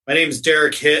My name is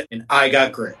Derek Hitt, and I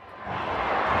got grit.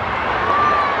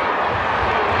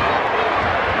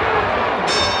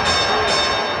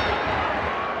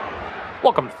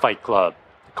 Welcome to Fight Club,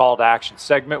 the call to action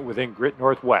segment within Grit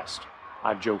Northwest.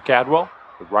 I'm Joe Cadwell,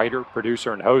 the writer,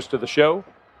 producer, and host of the show,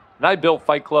 and I built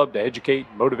Fight Club to educate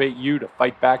and motivate you to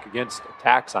fight back against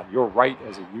attacks on your right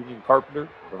as a union carpenter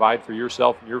to provide for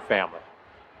yourself and your family.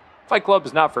 Fight Club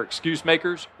is not for excuse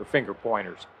makers or finger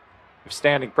pointers. If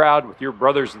standing proud with your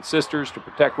brothers and sisters to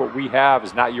protect what we have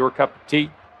is not your cup of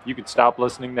tea, you can stop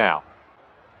listening now.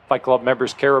 Fight Club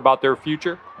members care about their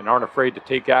future and aren't afraid to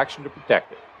take action to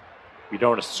protect it. We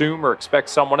don't assume or expect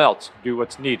someone else to do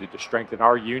what's needed to strengthen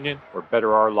our union or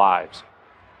better our lives.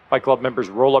 Fight Club members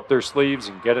roll up their sleeves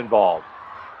and get involved.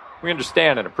 We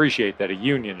understand and appreciate that a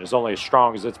union is only as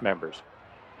strong as its members.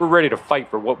 We're ready to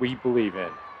fight for what we believe in.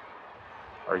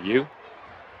 Are you?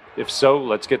 If so,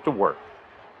 let's get to work.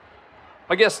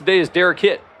 My guest today is Derek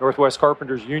Hitt, Northwest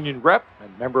Carpenters Union rep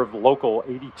and member of the Local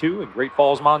 82 in Great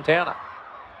Falls, Montana.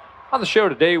 On the show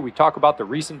today, we talk about the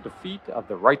recent defeat of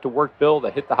the Right to Work bill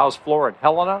that hit the House floor in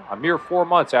Helena a mere 4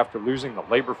 months after losing the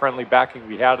labor-friendly backing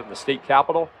we had in the state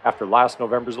capitol after last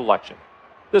November's election.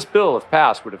 This bill, if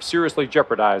passed, would have seriously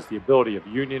jeopardized the ability of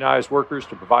unionized workers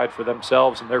to provide for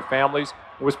themselves and their families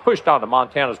and was pushed onto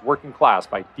Montana's working class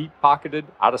by deep-pocketed,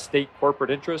 out-of-state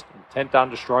corporate interests intent on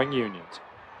destroying unions.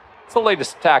 It's the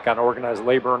latest attack on organized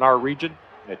labor in our region,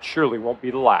 and it surely won't be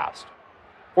the last.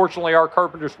 Fortunately, our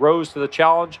carpenters rose to the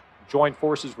challenge, joined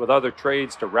forces with other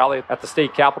trades to rally at the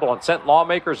state capitol, and sent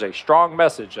lawmakers a strong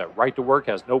message that right to work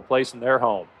has no place in their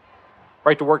home.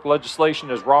 Right to work legislation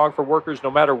is wrong for workers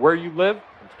no matter where you live,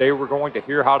 and today we're going to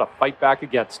hear how to fight back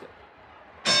against it.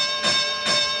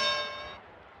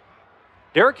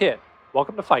 Derek Hitt,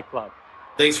 welcome to Fight Club.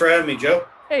 Thanks for having me, Joe.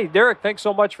 Hey, Derek, thanks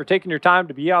so much for taking your time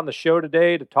to be on the show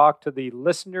today to talk to the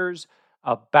listeners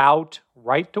about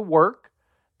right to work,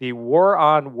 the war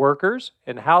on workers,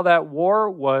 and how that war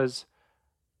was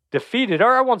defeated.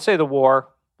 Or I won't say the war,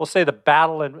 we'll say the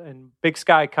battle in Big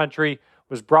Sky Country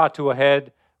was brought to a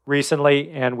head recently,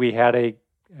 and we had a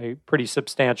pretty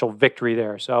substantial victory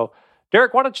there. So,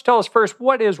 Derek, why don't you tell us first,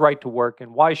 what is right to work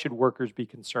and why should workers be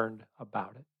concerned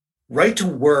about it? Right to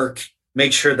work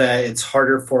makes sure that it's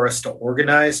harder for us to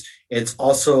organize. It's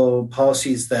also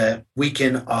policies that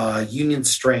weaken union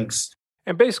strengths.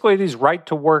 And basically, these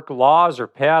right-to-work laws are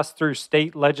passed through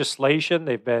state legislation.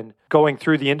 They've been going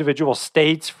through the individual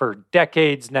states for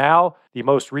decades now. The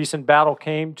most recent battle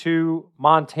came to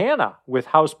Montana with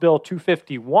House Bill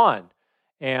 251.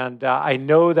 And I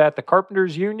know that the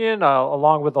Carpenters Union,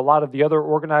 along with a lot of the other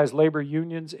organized labor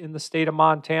unions in the state of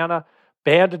Montana,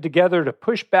 banded together to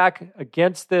push back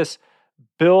against this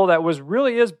bill that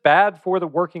really is bad for the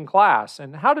working class.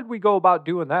 And how did we go about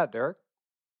doing that, Derek?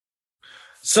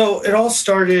 So it all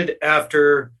started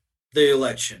after the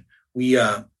election. We,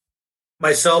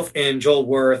 myself and Joel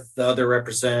Worth, the other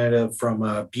representative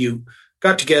from Butte,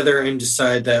 got together and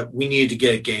decided that we needed to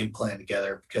get a game plan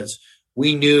together because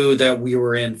we knew that we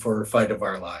were in for a fight of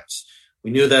our lives.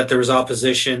 We knew that there was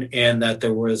opposition and that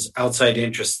there was outside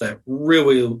interests that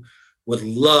really would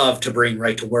love to bring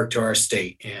right to work to our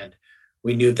state. And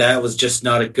we knew that was just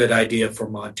not a good idea for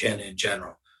Montana in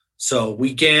general. So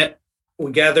we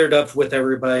gathered up with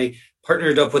everybody,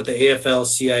 partnered up with the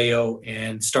AFL-CIO,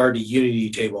 and started a unity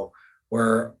table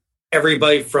where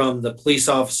everybody from the police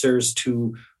officers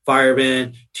to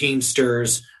firemen,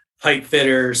 teamsters, pipe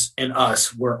fitters, and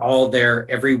us were all there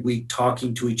every week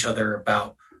talking to each other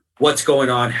about what's going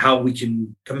on, how we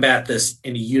can combat this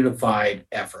in a unified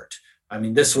effort. I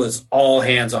mean, this was all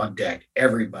hands on deck,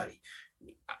 everybody.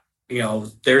 You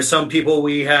know, there's some people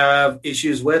we have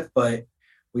issues with, but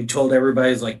we told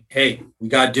everybody, like, hey, we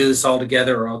got to do this all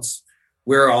together or else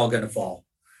we're all going to fall.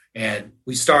 And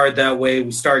we started that way.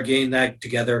 We started getting that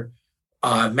together.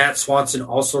 Matt Swanson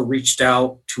also reached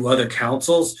out to other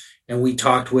councils, and we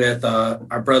talked with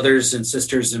our brothers and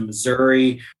sisters in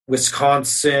Missouri,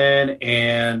 Wisconsin,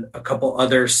 and a couple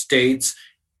other states,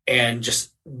 and just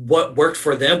what worked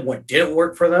for them, what didn't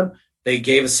work for them. They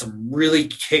gave us some really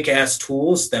kick-ass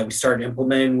tools that we started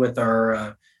implementing with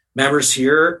our members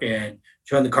here and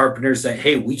showing the carpenters that,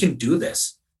 hey, we can do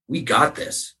this. We got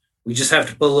this. We just have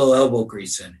to put a little elbow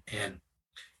grease in. And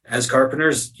as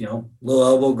carpenters, you know, little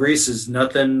elbow grease is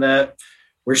nothing that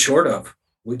we're short of.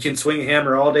 We can swing a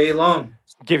hammer all day long.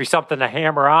 Give you something to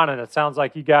hammer on, and it sounds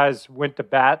like you guys went to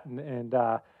bat and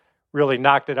really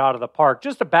knocked it out of the park.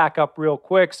 Just to back up real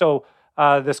quick, so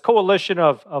this coalition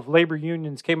of labor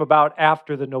unions came about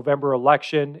after the November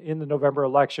election. In the November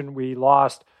election, we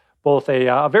lost both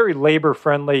a very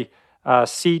labor-friendly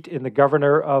seat in the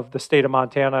governor of the state of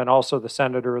Montana and also the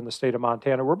senator in the state of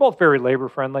Montana. We're both very labor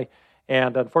friendly.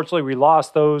 And unfortunately, we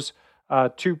lost those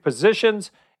two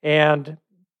positions. And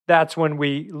that's when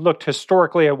we looked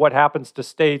historically at what happens to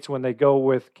states when they go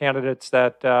with candidates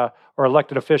that or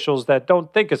elected officials that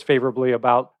don't think as favorably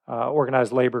about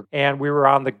organized labor. And we were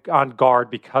on guard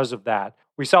because of that.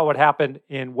 We saw what happened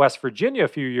in West Virginia a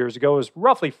few years ago. It was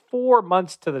roughly 4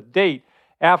 months to the date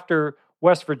after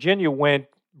West Virginia went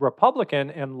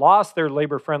Republican and lost their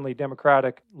labor-friendly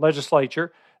Democratic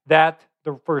legislature that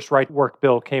the first right to work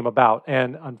bill came about.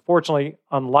 And unfortunately,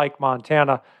 unlike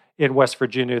Montana, in West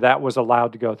Virginia, that was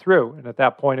allowed to go through. And at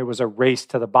that point, it was a race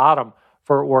to the bottom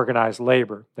for organized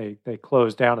labor. They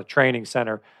closed down a training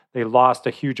center. They lost a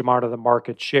huge amount of the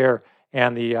market share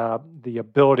and the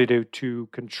ability to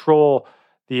control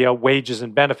the wages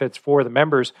and benefits for the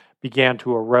members began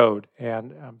to erode.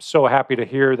 And I'm so happy to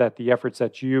hear that the efforts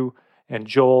that you and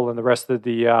Joel and the rest of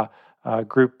the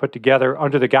group put together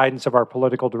under the guidance of our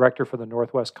political director for the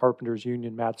Northwest Carpenters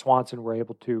Union, Matt Swanson, were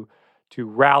able to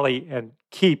rally and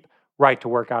keep right to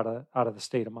work out of the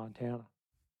state of Montana.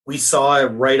 We saw it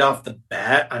right off the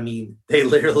bat. I mean, they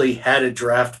literally had a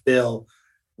draft bill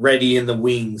ready in the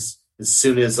wings as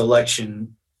soon as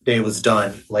election day was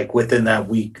done. Like within that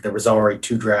week, there was already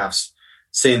 2 drafts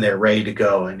sitting there ready to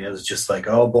go. And it was just like,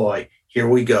 oh boy, here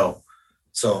we go.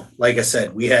 So like I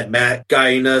said, we had Matt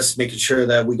guiding us, making sure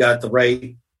that we got the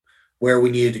right where we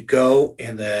needed to go.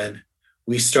 And then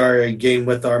we started getting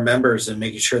with our members and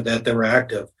making sure that they were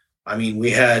active. I mean, we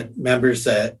had members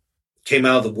that came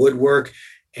out of the woodwork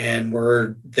and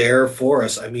were there for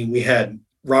us. I mean, we had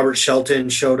Robert Shelton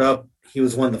showed up. He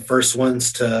was one of the first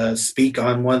ones to speak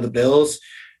on one of the bills.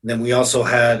 And then we also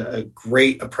had a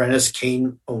great apprentice,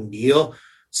 Kane O'Neill,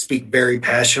 speak very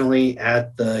passionately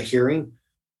at the hearing.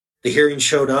 The hearing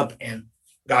showed up, and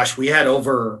gosh, we had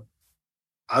over,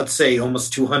 I'd say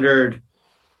almost 200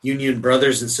 union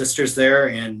brothers and sisters there,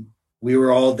 and we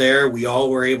were all there. We all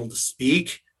were able to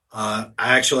speak. I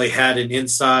actually had an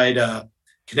inside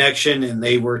connection, and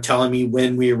they were telling me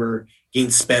when we were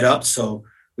getting sped up. So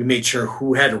we made sure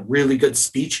who had a really good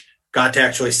speech got to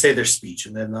actually say their speech.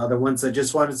 And then the other ones that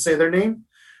just wanted to say their name,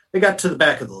 they got to the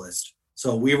back of the list.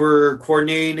 So we were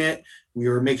coordinating it. We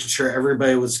were making sure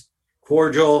everybody was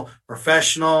cordial,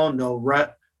 professional, no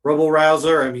rebel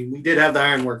rouser. I mean, we did have the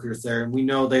ironworkers there, and we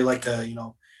know they like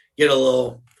to, get a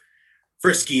little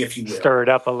frisky, if you will. Stir it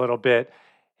up a little bit.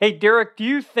 Hey, Derek, do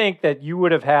you think that you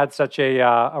would have had such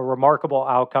a remarkable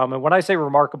outcome? And when I say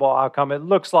remarkable outcome, it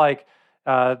looks like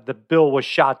the bill was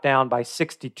shot down by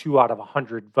 62 out of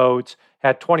 100 votes,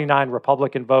 had 29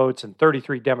 Republican votes and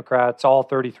 33 Democrats. All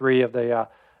 33 of the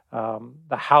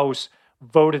House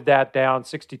voted that down,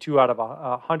 62 out of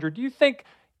 100. Do you think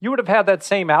you would have had that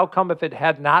same outcome if it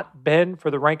had not been for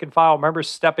the rank and file members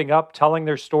stepping up, telling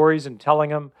their stories and telling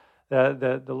them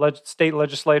the state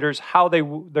legislators how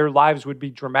their lives would be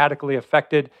dramatically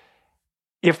affected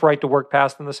if right to work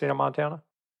passed in the state of Montana?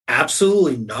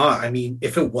 Absolutely not. I mean,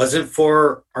 if it wasn't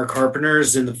for our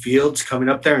carpenters in the fields coming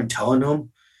up there and telling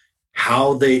them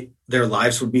how their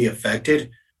lives would be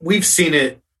affected, we've seen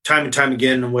it time and time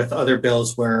again with other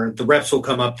bills where the reps will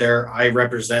come up there, I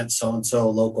represent so-and-so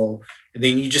local, and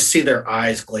then you just see their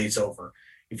eyes glaze over.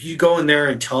 If you go in there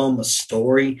and tell them a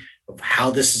story of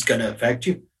how this is going to affect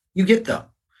you, you get them.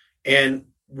 And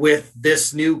with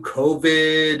this new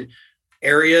COVID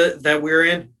area that we're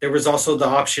in, there was also the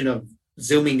option of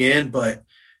Zooming in, but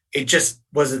it just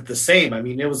wasn't the same. I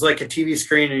mean, it was like a TV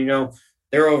screen and,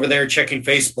 they're over there checking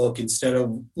Facebook instead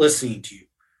of listening to you.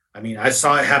 I mean, I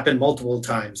saw it happen multiple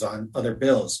times on other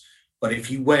bills, but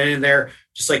if you went in there,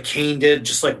 just like Kane did,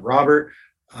 just like Robert,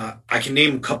 I can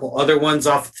name a couple other ones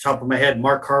off the top of my head,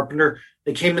 Mark Carpenter,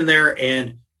 they came in there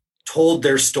and told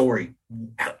their story,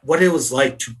 what it was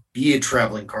like to be a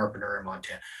traveling carpenter in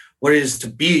Montana, what it is to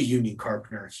be a union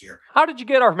carpenter here. How did you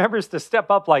get our members to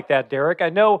step up like that, Derek? I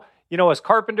know, as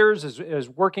carpenters, as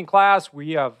working class,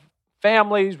 we have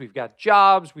families, we've got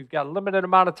jobs, we've got a limited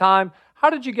amount of time. How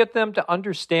did you get them to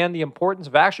understand the importance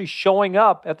of actually showing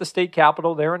up at the state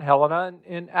capitol there in Helena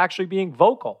and actually being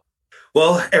vocal?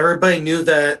 Well, everybody knew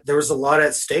that there was a lot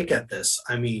at stake at this.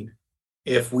 I mean,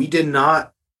 if we did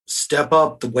not step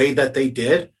up the way that they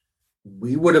did,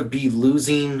 we would have been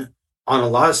losing on a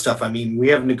lot of stuff. I mean, we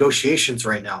have negotiations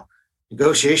right now.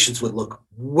 Negotiations would look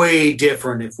way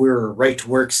different if we were a right to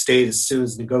work state as soon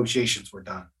as negotiations were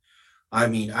done. I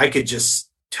mean, I could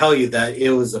just tell you that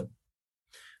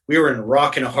we were in a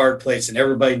rock and a hard place and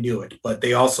everybody knew it, but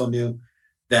they also knew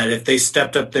that if they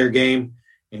stepped up their game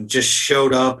and just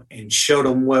showed up and showed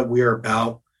them what we were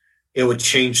about, it would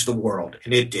change the world.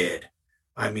 And it did.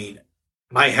 I mean,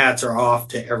 my hats are off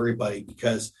to everybody,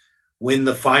 because when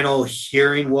the final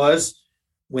hearing was,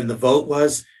 when the vote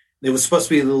was, it was supposed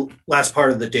to be the last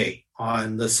part of the day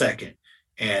on the 2nd.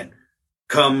 And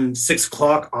come 6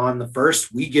 o'clock on the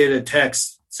 1st, we get a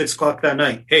text 6 o'clock that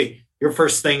night. Hey, your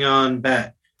first thing on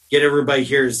bat. Get everybody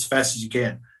here as fast as you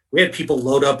can. We had people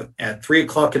load up at 3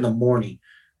 o'clock in the morning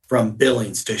from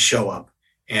Billings to show up.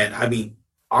 And I mean,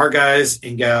 our guys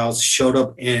and gals showed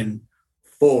up in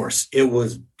force. It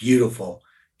was beautiful.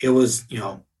 It was,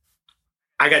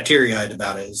 I got teary eyed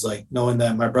about it. It's like knowing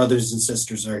that my brothers and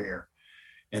sisters are here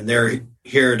and they're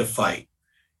here to fight.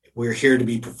 We're here to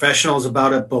be professionals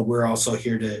about it, but we're also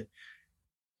here to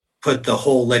put the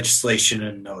whole legislation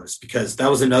in notice, because that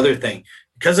was another thing.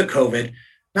 Because of COVID,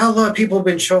 not a lot of people have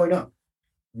been showing up.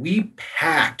 We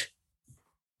packed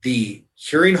the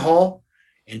hearing hall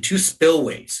and 2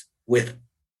 spillways with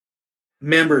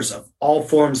members of all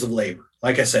forms of labor.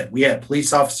 Like I said, we had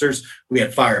police officers, we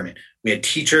had firemen, we had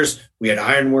teachers, we had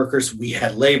iron workers, we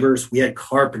had laborers, we had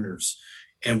carpenters,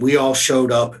 and we all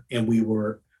showed up, and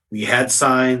we had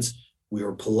signs, we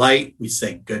were polite, we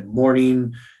said, good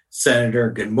morning, Senator,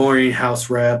 good morning, House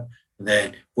Rep. And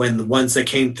then when the ones that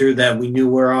came through that we knew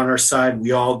were on our side,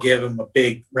 we all gave them a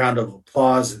big round of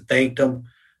applause and thanked them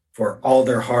for all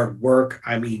their hard work.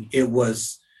 I mean,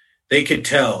 they could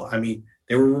tell. I mean,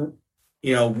 they were,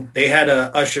 they had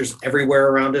ushers everywhere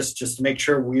around us just to make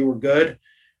sure we were good.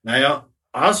 And I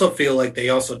also feel like they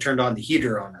also turned on the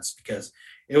heater on us, because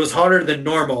it was hotter than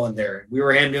normal in there. We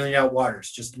were handing out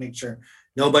waters just to make sure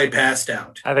nobody passed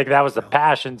out. I think that was the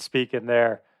passion speaking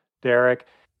there, Derek.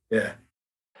 Yeah.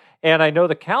 And I know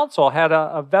the council had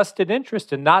a vested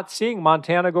interest in not seeing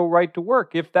Montana go right to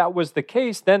work. If that was the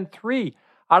case, then 3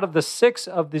 out of the 6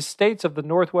 of the states of the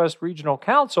Northwest Regional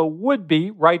Council would be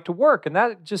right to work. And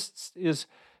that just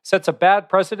sets a bad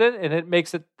precedent, and it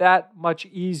makes it that much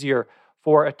easier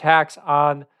for attacks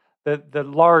on the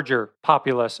larger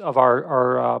populace of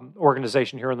our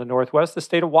organization here in the Northwest, the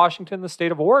state of Washington, the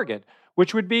state of Oregon,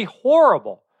 which would be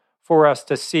horrible for us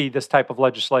to see this type of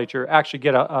legislature actually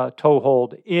get a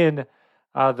toehold in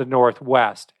the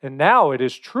Northwest. And now it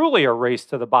is truly a race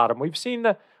to the bottom. We've seen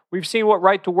what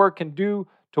right to work can do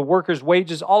to workers'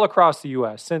 wages all across the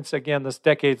U.S. since, again, this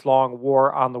decades-long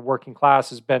war on the working class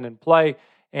has been in play.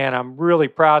 And I'm really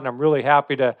proud and I'm really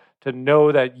happy to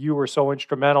know that you were so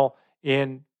instrumental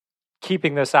in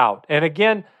keeping this out. And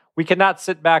again, we cannot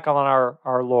sit back on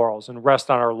our laurels and rest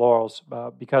on our laurels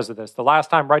because of this. The last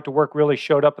time right to work really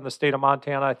showed up in the state of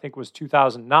Montana, I think, was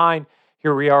 2009.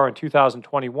 Here we are in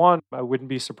 2021. I wouldn't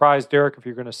be surprised, Derek, if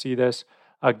you're going to see this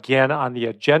again on the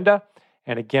agenda.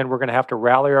 And again, we're going to have to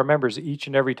rally our members each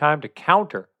and every time to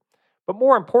counter. But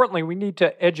more importantly, we need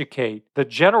to educate the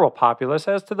general populace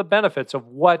as to the benefits of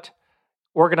what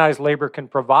organized labor can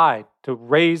provide to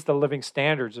raise the living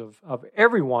standards of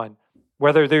everyone,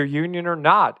 whether they're union or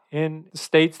not, in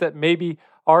states that maybe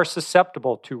are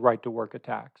susceptible to right-to-work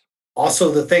attacks.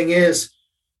 Also, the thing is,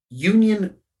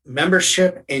 union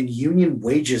membership and union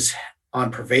wages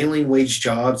on prevailing wage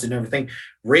jobs and everything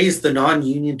raise the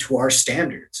non-union to our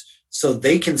standards, so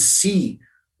they can see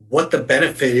what the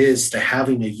benefit is to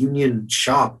having a union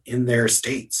shop in their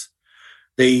states.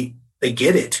 They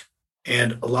get it.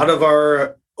 And a lot of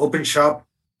our open shop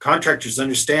contractors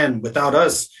understand without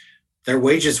us, their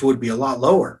wages would be a lot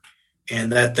lower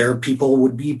and that their people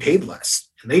would be paid less,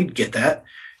 and they'd get that.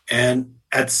 And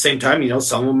at the same time,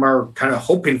 some of them are kind of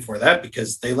hoping for that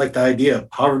because they like the idea of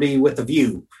poverty with a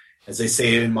view, as they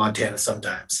say in Montana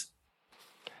sometimes.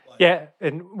 Yeah.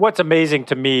 And what's amazing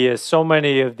to me is so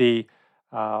many of the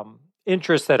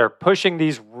interests that are pushing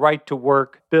these right to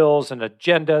work bills and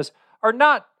agendas are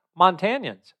not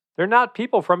Montanians. They're not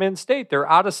people from in-state. They're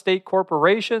out-of-state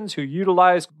corporations who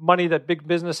utilize money that big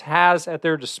business has at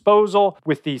their disposal,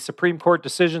 with the Supreme Court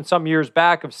decision some years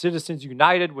back of Citizens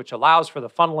United, which allows for the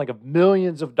funneling of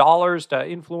millions of dollars to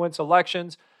influence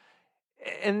elections.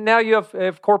 And now you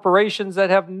have corporations that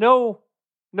have no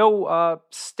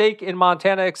stake in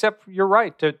Montana except, you're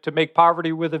right, to make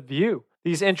poverty with a view.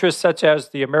 These interests, such as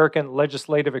the American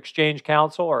Legislative Exchange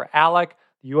Council, or ALEC,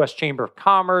 the U.S. Chamber of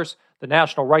Commerce, the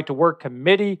National Right to Work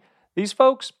Committee, these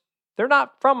folks, they're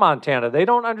not from Montana. They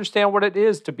don't understand what it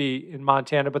is to be in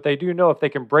Montana, but they do know if they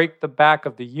can break the back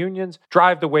of the unions,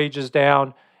 drive the wages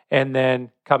down, and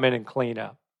then come in and clean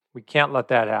up. We can't let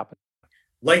that happen.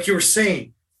 Like you were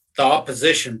saying, the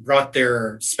opposition brought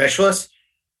their specialists.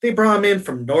 They brought them in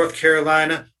from North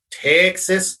Carolina,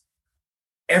 Texas,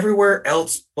 everywhere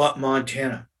else but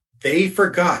Montana. They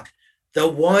forgot the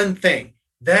one thing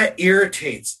that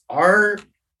irritates our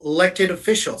elected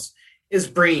officials is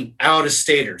bringing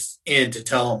out-of-staters in to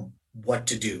tell them what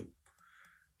to do.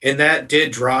 And that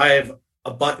did drive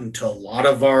a button to a lot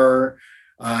of our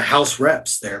House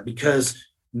reps there, because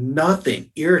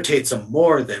nothing irritates them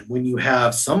more than when you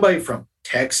have somebody from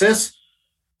Texas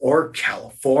or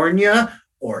California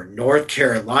or North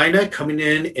Carolina coming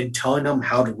in and telling them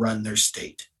how to run their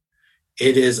state.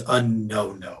 It is a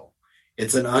no-no.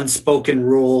 It's an unspoken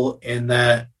rule in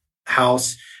that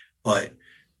House, but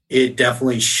it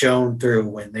definitely shone through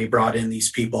when they brought in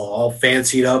these people all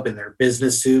fancied up in their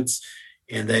business suits.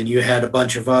 And then you had a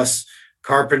bunch of us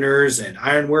carpenters and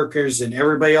iron workers and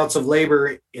everybody else of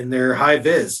labor in their high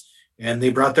vis, and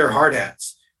they brought their hard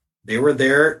hats. They were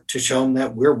there to show them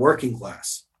that we're working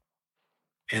class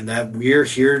and that we're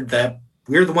here, that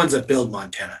we're the ones that build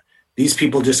Montana. These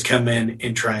people just come in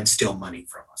and try and steal money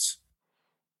from us.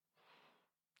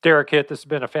 Derek Hitt, this has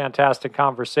been a fantastic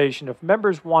conversation. If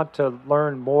members want to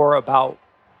learn more about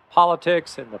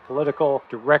politics and the political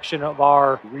direction of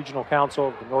our regional council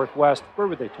of the Northwest, where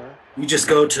would they turn? You just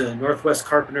go to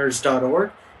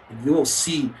northwestcarpenters.org and you will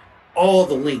see all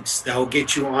the links that will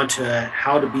get you onto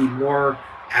how to be more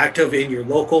active in your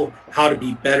local, how to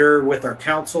be better with our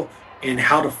council, and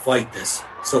how to fight this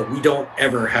so we don't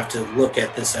ever have to look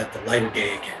at this at the light of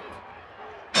day again.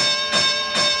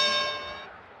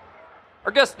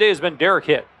 Our guest today has been Derek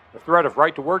Hitt. The threat of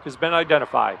right to work has been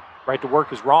identified. Right to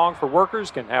work is wrong for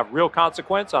workers, can have real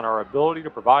consequence on our ability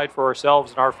to provide for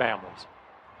ourselves and our families.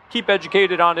 Keep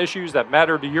educated on issues that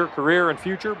matter to your career and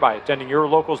future by attending your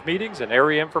local's meetings and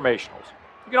area informationals.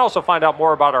 You can also find out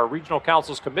more about our regional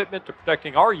council's commitment to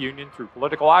protecting our union through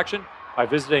political action by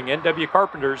visiting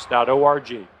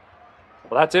nwcarpenters.org.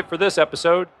 Well, that's it for this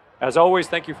episode. As always,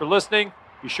 thank you for listening.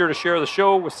 Be sure to share the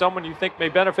show with someone you think may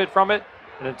benefit from it.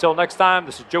 And until next time,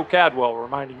 this is Joe Cadwell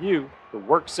reminding you to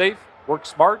work safe, work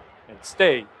smart, and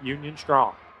stay union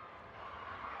strong.